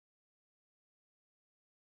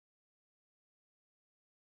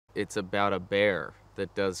It's about a bear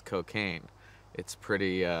that does cocaine. It's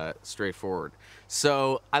pretty straightforward.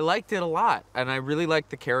 So I liked it a lot, and I really liked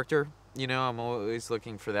the character. You know, I'm always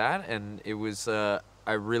looking for that, and it was.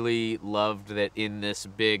 I really loved that in this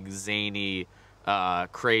big zany,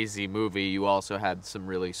 crazy movie, you also had some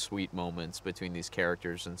really sweet moments between these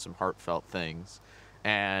characters and some heartfelt things,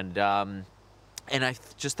 and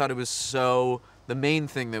just thought it was so. The main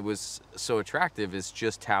thing that was so attractive is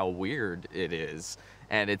just how weird it is,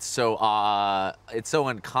 and it's so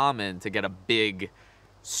uncommon to get a big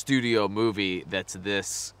studio movie that's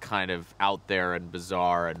this kind of out there and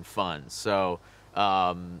bizarre and fun. So,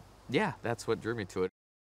 yeah, that's what drew me to it.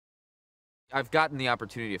 I've gotten the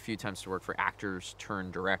opportunity a few times to work for actors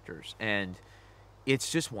turned directors, and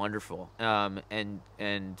it's just wonderful. And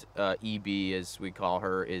EB, as we call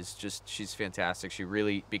her, is just she's fantastic. She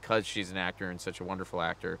really, because she's an actor and such a wonderful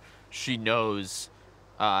actor, she knows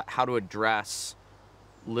how to address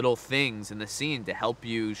little things in the scene to help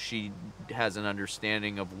you. She has an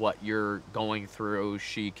understanding of what you're going through.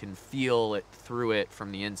 She can feel it through it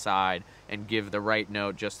from the inside and give the right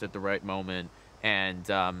note just at the right moment, and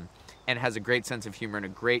has a great sense of humor and a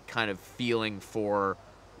great kind of feeling for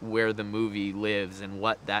where the movie lives and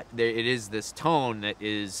what that it is. This tone that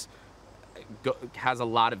has a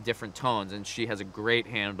lot of different tones, and she has a great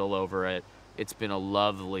handle over it. It's been a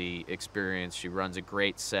lovely experience. She runs a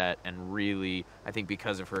great set, and really, I think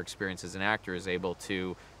because of her experience as an actor, is able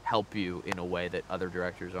to help you in a way that other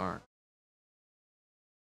directors aren't.